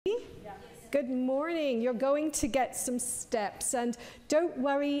Good morning. You're going to get some steps, and don't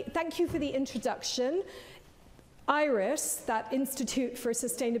worry. Thank you for the introduction. IRIS, that Institute for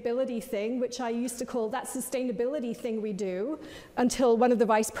Sustainability thing, which I used to call that sustainability thing we do, until one of the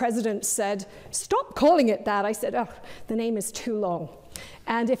vice presidents said, "Stop calling it that." I said, "Oh, the name is too long."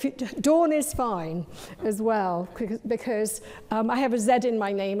 And Dawn is fine as well, because I have a Z in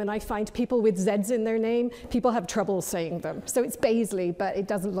my name, and I find people with Zs in their name, people have trouble saying them. So it's Bazely, but it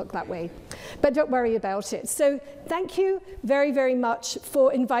doesn't look that way. But don't worry about it. So thank you very, very much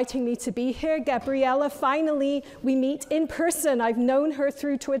for inviting me to be here. Gabriella, finally we meet in person. I've known her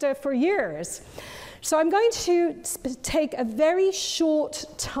through Twitter for years. So I'm going to take a very short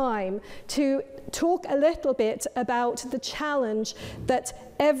time to talk a little bit about the challenge that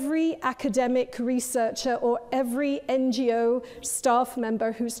every academic researcher or every NGO staff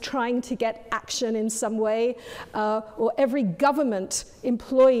member who's trying to get action in some way, or every government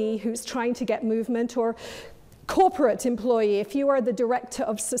employee who's trying to get movement, or corporate employee, if you are the director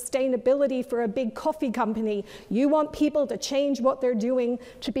of sustainability for a big coffee company, you want people to change what they're doing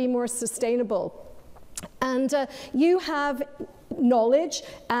to be more sustainable. And you have knowledge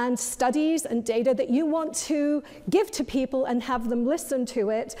and studies and data that you want to give to people and have them listen to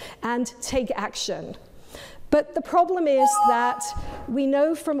it and take action. But the problem is that we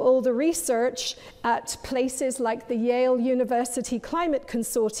know from all the research at places like the Yale University Climate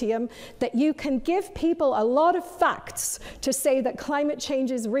Consortium that you can give people a lot of facts to say that climate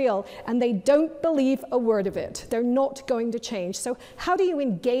change is real, and they don't believe a word of it. They're not going to change. So how do you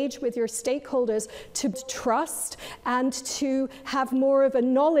engage with your stakeholders to trust and to have more of a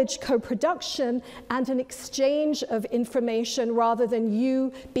knowledge co-production and an exchange of information rather than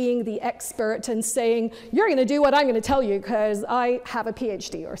you being the expert and saying, "You're going to do what I'm going to tell you because I have a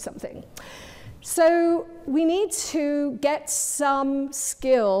PhD or something." So we need to get some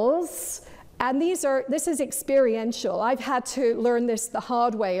skills, and this is experiential. I've had to learn this the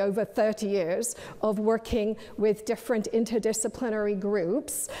hard way over 30 years of working with different interdisciplinary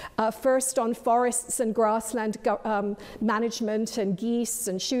groups, first on forests and grassland management and geese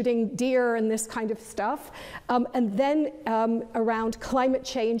and shooting deer and this kind of stuff, and then around climate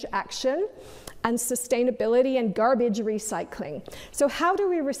change action and sustainability and garbage recycling. So how do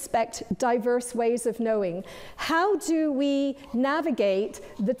we respect diverse ways of knowing? How do we navigate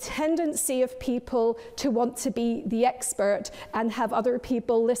the tendency of people to want to be the expert and have other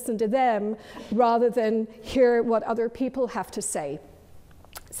people listen to them rather than hear what other people have to say?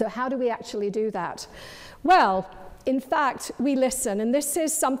 So how do we actually do that? Well, in fact, we listen, and this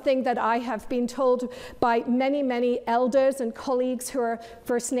is something that I have been told by many, many elders and colleagues who are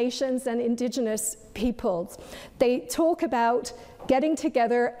First Nations and Indigenous peoples. They talk about getting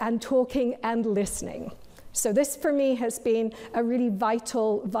together and talking and listening. So this, for me, has been a really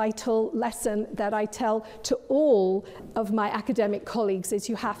vital, vital lesson that I tell to all of my academic colleagues, is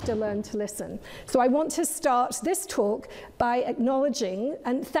you have to learn to listen. So I want to start this talk by acknowledging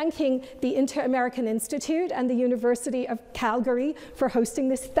and thanking the Inter-American Institute and the University of Calgary for hosting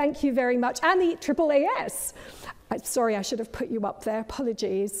this. Thank you very much. And the AAAS. Sorry, I should have put you up there.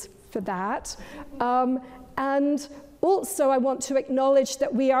 Apologies for that. And also, I want to acknowledge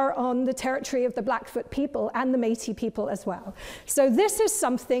that we are on the territory of the Blackfoot people and the Métis people as well. So this is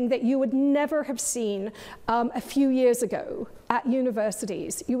something that you would never have seen a few years ago at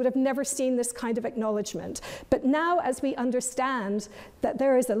universities. You would have never seen this kind of acknowledgement. But now, as we understand that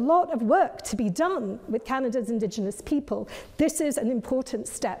there is a lot of work to be done with Canada's Indigenous people, this is an important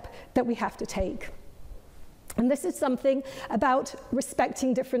step that we have to take. And this is something about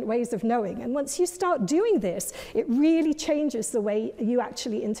respecting different ways of knowing. And once you start doing this, it really changes the way you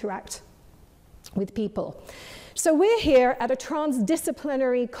actually interact with people. So we're here at a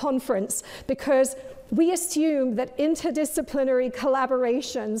transdisciplinary conference because we assume that interdisciplinary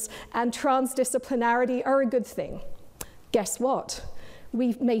collaborations and transdisciplinarity are a good thing. Guess what?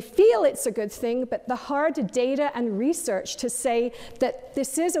 We may feel it's a good thing, but the hard data and research to say that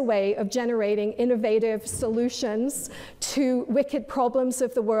this is a way of generating innovative solutions to wicked problems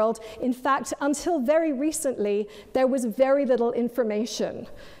of the world. In fact, until very recently, there was very little information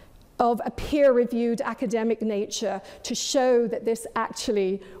of a peer-reviewed academic nature to show that this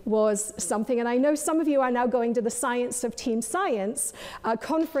actually was something. And I know some of you are now going to the Science of Team Science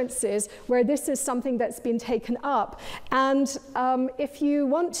conferences where this is something that's been taken up. And if you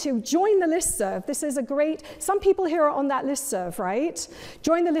want to join the listserv, this is a great, some people here are on that listserv, right?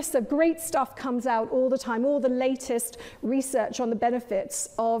 Join the listserv, great stuff comes out all the time, all the latest research on the benefits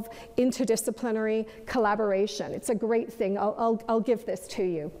of interdisciplinary collaboration. It's a great thing, I'll give this to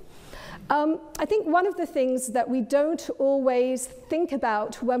you. I think one of the things that we don't always think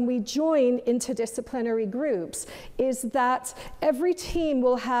about when we join interdisciplinary groups is that every team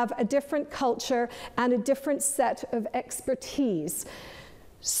will have a different culture and a different set of expertise.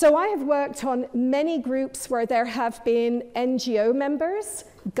 So I have worked on many groups where there have been NGO members,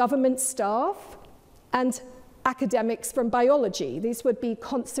 government staff, and academics from biology. These would be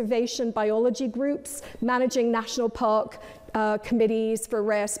conservation biology groups, managing national park committees for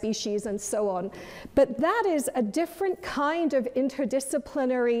rare species and so on. But that is a different kind of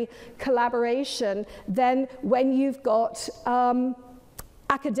interdisciplinary collaboration than when you've got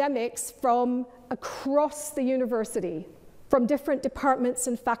academics from across the university, from different departments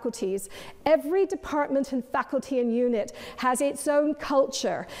and faculties. Every department and faculty and unit has its own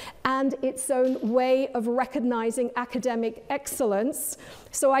culture and its own way of recognizing academic excellence.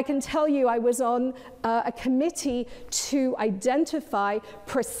 So I can tell you I was on a committee to identify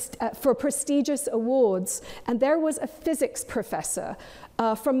for prestigious awards, and there was a physics professor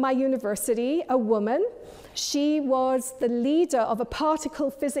from my university, a woman. She was the leader of a particle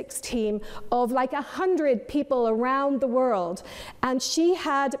physics team of like 100 people around the world. And she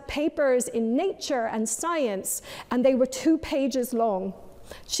had papers in Nature and Science, and they were 2 pages long.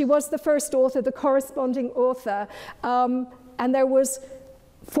 She was the first author, the corresponding author, and there was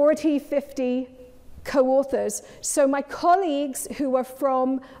 40, 50 co-authors. So my colleagues who were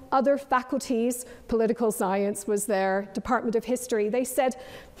from other faculties, political science was there, Department of History, they said,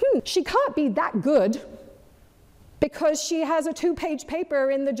 she can't be that good because she has a 2-page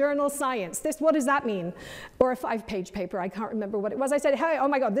paper in the journal Science. What does that mean? Or a 5-page paper, I can't remember what it was. I said, hey, oh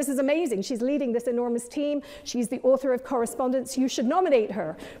my God, this is amazing. She's leading this enormous team. She's the author of correspondence. You should nominate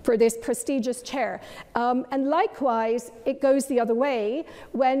her for this prestigious chair. And likewise, it goes the other way.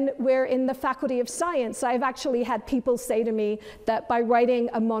 When we're in the Faculty of Science, I've actually had people say to me that by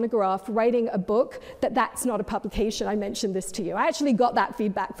writing a monograph, writing a book, that's not a publication. I mentioned this to you. I actually got that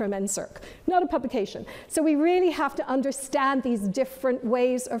feedback from NSERC. Not a publication. So we really have to understand these different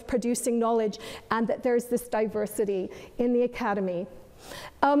ways of producing knowledge and that there's this diversity in the academy.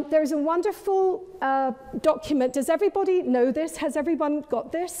 There's a wonderful document. Does everybody know this? Has everyone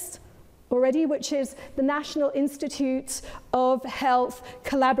got this already? Which is the National Institute of Health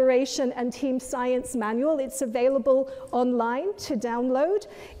Collaboration and Team Science Manual. It's available online to download.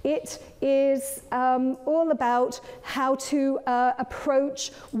 It is all about how to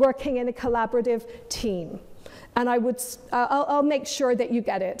approach working in a collaborative team. And I'll make sure that you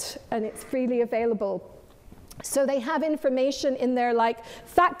get it, and it's freely available. So they have information in there like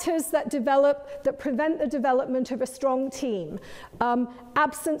factors that prevent the development of a strong team,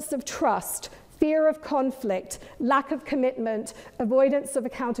 absence of trust, fear of conflict, lack of commitment, avoidance of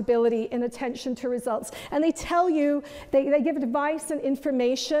accountability, inattention to results. And they tell you, they give advice and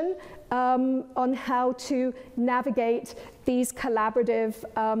information on how to navigate these collaborative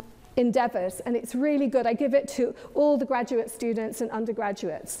endeavors, and it's really good. I give it to all the graduate students and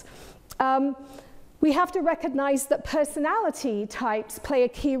undergraduates. We have to recognize that personality types play a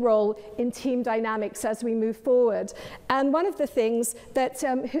key role in team dynamics as we move forward. And one of the things that,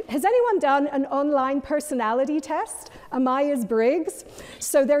 has anyone done an online personality test? A Myers-Briggs?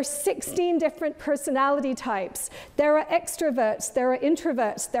 So there are 16 different personality types. There are extroverts, there are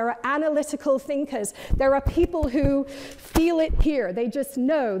introverts, there are analytical thinkers, there are people who feel it here, they just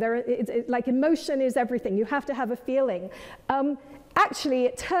know. Like emotion is everything, you have to have a feeling. Actually,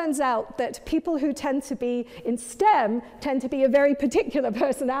 it turns out that people who tend to be in STEM tend to be a very particular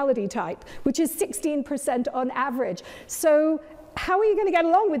personality type, which is 16% on average. So how are you going to get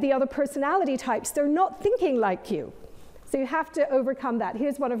along with the other personality types? They're not thinking like you. So you have to overcome that.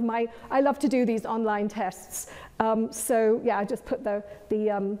 Here's one of my, I love to do these online tests. So yeah, I just put the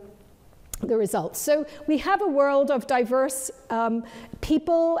results. So we have a world of diverse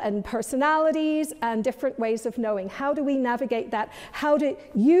people and personalities and different ways of knowing. How do we navigate that? How do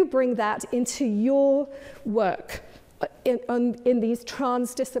you bring that into your work in these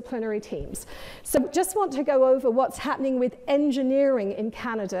transdisciplinary teams? So just want to go over what's happening with engineering in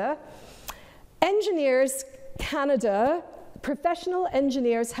Canada. Engineers Canada, professional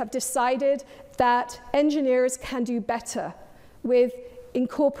engineers have decided that engineers can do better with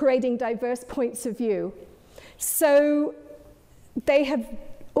incorporating diverse points of view. So they have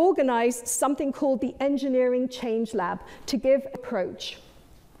organized something called the Engineering Change Lab to give approach.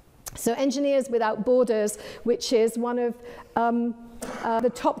 So Engineers Without Borders, which is one of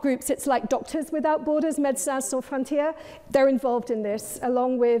The top group sits like Doctors Without Borders, Médecins Sans Frontières. They're involved in this,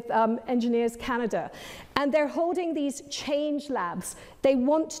 along with Engineers Canada. And they're holding these change labs. They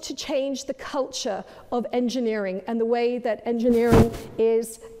want to change the culture of engineering and the way that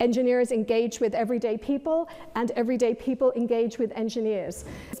engineers engage with everyday people and everyday people engage with engineers.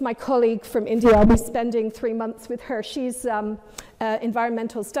 My colleague from India, I'll be spending 3 months with her. She's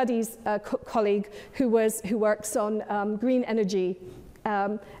environmental studies colleague who works on green energy.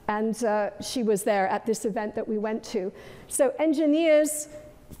 She was there at this event that we went to. So Engineers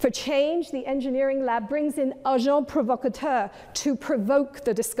for Change, the engineering lab, brings in agents provocateurs to provoke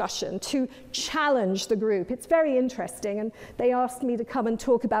the discussion, to challenge the group. It's very interesting, and they asked me to come and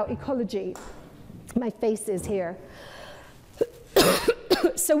talk about ecology. My face is here.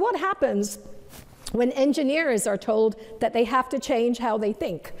 So what happens when engineers are told that they have to change how they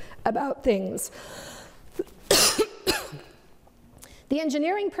think about things? The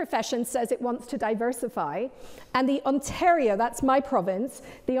engineering profession says it wants to diversify, and the Ontario, that's my province,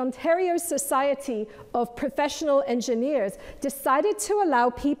 the Ontario Society of Professional Engineers decided to allow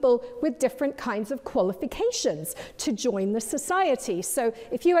people with different kinds of qualifications to join the society. So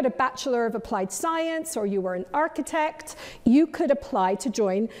if you had a Bachelor of Applied Science or you were an architect, you could apply to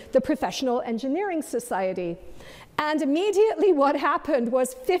join the Professional Engineering Society. And immediately what happened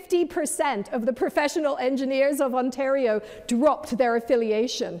was 50% of the professional engineers of Ontario dropped their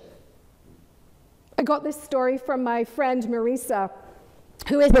affiliation. I got this story from my friend Marisa,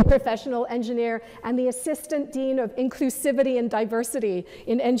 who is a professional engineer and the Assistant Dean of Inclusivity and Diversity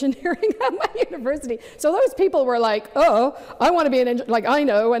in Engineering at my university. So those people were like, oh, I want to be an engineer, like I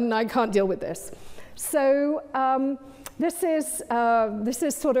know, and I can't deal with this. So this is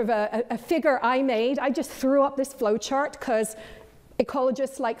sort of a figure I made. I just threw up this flow chart because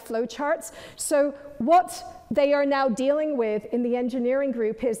ecologists like flow charts. So what they are now dealing with in the engineering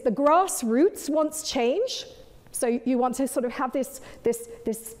group is the grassroots wants change. So you want to sort of have this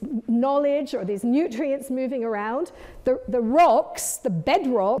knowledge or these nutrients moving around. The rocks, the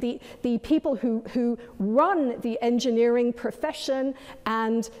bedrock, the people who run the engineering profession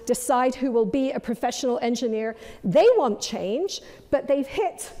and decide who will be a professional engineer, they want change, but they've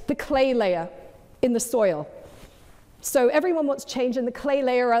hit the clay layer in the soil. So everyone wants change, and the clay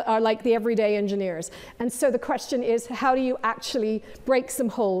layer are like the everyday engineers. And so the question is, how do you actually break some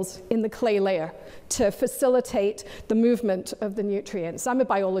holes in the clay layer to facilitate the movement of the nutrients? I'm a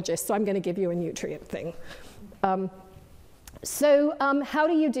biologist, so I'm going to give you a nutrient thing. How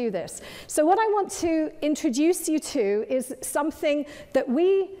do you do this? So what I want to introduce you to is something that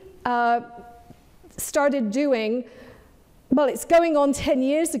we started doing. Well, it's going on 10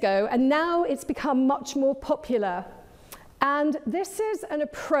 years ago, and now it's become much more popular. And this is an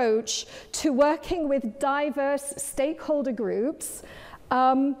approach to working with diverse stakeholder groups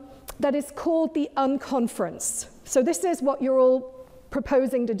that is called the unconference. So this is what you're all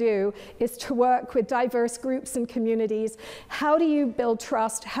proposing to do, is to work with diverse groups and communities. How do you build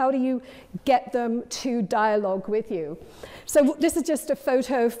trust? How do you get them to dialogue with you? So this is just a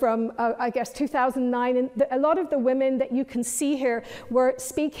photo from, I guess, 2009. And a lot of the women that you can see here were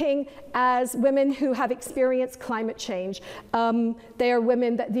speaking as women who have experienced climate change. They are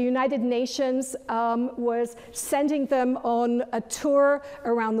women that the United Nations was sending them on a tour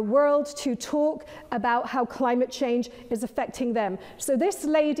around the world to talk about how climate change is affecting them. So this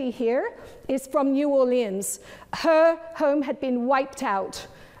lady here is from New Orleans. Her home had been wiped out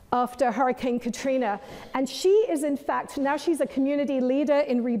after Hurricane Katrina. And she is, in fact, now she's a community leader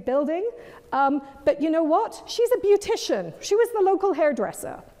in rebuilding. But you know what? She's a beautician. She was the local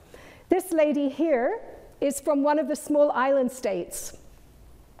hairdresser. This lady here is from one of the small island states.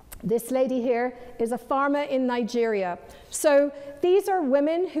 This lady here is a farmer in Nigeria. So these are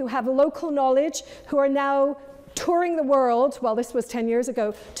women who have local knowledge, who are now touring the world, well, this was 10 years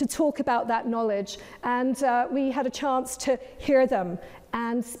ago, to talk about that knowledge. And we had a chance to hear them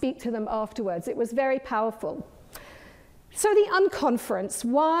and speak to them afterwards. It was very powerful. So the unconference,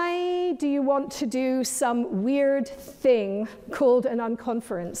 why do you want to do some weird thing called an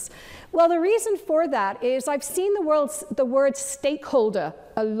unconference? Well, the reason for that is I've seen the word stakeholder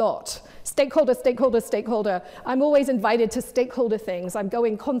a lot. Stakeholder, stakeholder, stakeholder. I'm always invited to stakeholder things. I'm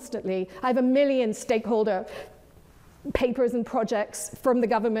going constantly. I have 1 million stakeholder papers and projects from the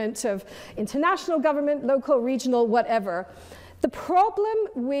government, of international government, local, regional, whatever. The problem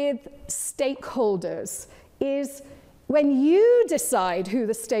with stakeholders is when you decide who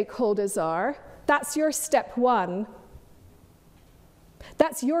the stakeholders are, that's your step one.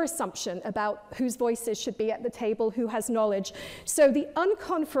 That's your assumption about whose voices should be at the table, who has knowledge. So the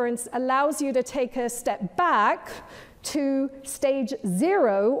unconference allows you to take a step back to stage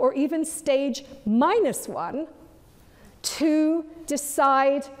 0 or even stage -1 to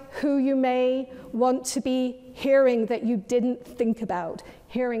decide who you may want to be hearing that you didn't think about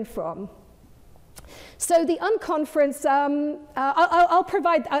hearing from. So the unconference, I'll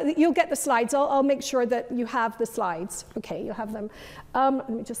provide, you'll get the slides. I'll make sure that you have the slides. Okay, you have them. Let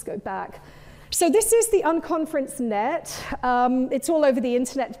me just go back. So this is the unconference net. It's all over the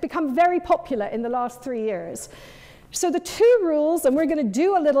internet. It's become very popular in the last 3 years. So the 2 rules, and we're going to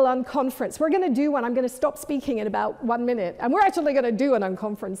do a little unconference. We're going to do one. I'm going to stop speaking in about 1 minute. And we're actually going to do an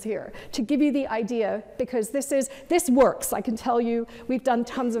unconference here to give you the idea, because this works. I can tell you we've done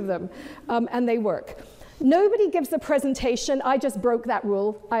tons of them, and they work. Nobody gives the presentation. I just broke that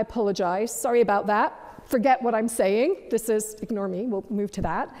rule. I apologize. Sorry about that. Forget what I'm saying. Ignore me. We'll move to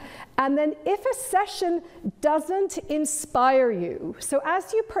that. And then if a session doesn't inspire you, so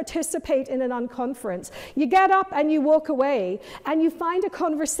as you participate in an unconference, you get up and you walk away and you find a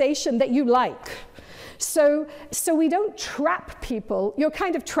conversation that you like. So we don't trap people. You're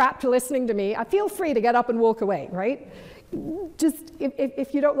kind of trapped listening to me. I feel free to get up and walk away, right? Just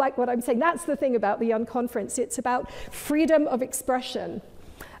if you don't like what I'm saying. That's the thing about the unconference. It's about freedom of expression.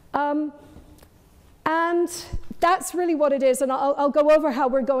 And that's really what it is, and I'll go over how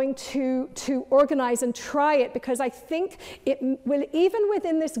we're going to organize and try it, because I think it will, even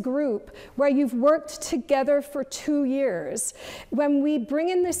within this group where you've worked together for 2 years, when we bring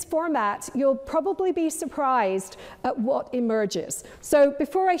in this format, you'll probably be surprised at what emerges. So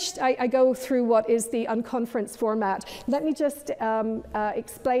before I go through what is the unconference format, let me just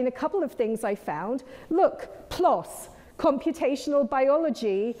explain a couple of things I found. Look, PLOS. Computational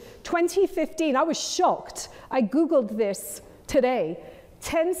biology, 2015, I was shocked. I Googled this today.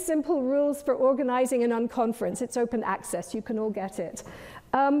 10 simple rules for organizing an unconference. It's open access, you can all get it.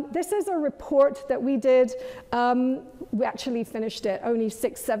 This is a report that we did. We actually finished it only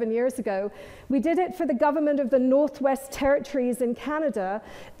 6-7 years ago. We did it for the government of the Northwest Territories in Canada.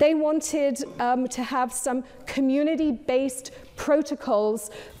 They wanted to have some community-based protocols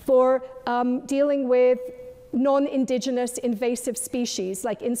for dealing with non-indigenous invasive species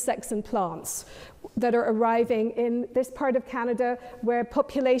like insects and plants that are arriving in this part of Canada where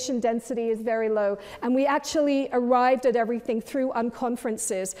population density is very low. And we actually arrived at everything through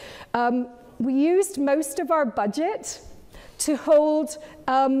unconferences. We used most of our budget to hold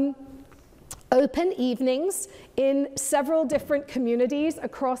open evenings in several different communities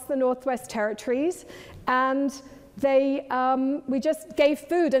across the Northwest Territories. And we just gave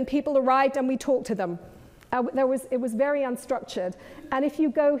food and people arrived and we talked to them. It was very unstructured. And if you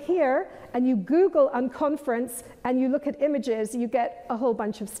go here and you Google unconference and you look at images, you get a whole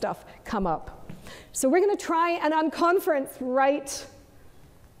bunch of stuff come up. So we're going to try an unconference right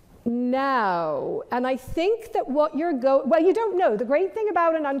now. And I think that what well, you don't know. The great thing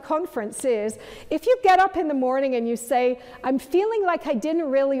about an unconference is if you get up in the morning and you say, I'm feeling like I didn't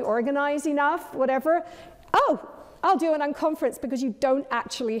really organize enough, whatever, I'll do an unconference, because you don't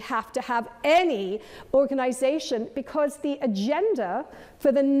actually have to have any organization, because the agenda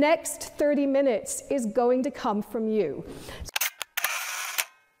for the next 30 minutes is going to come from you.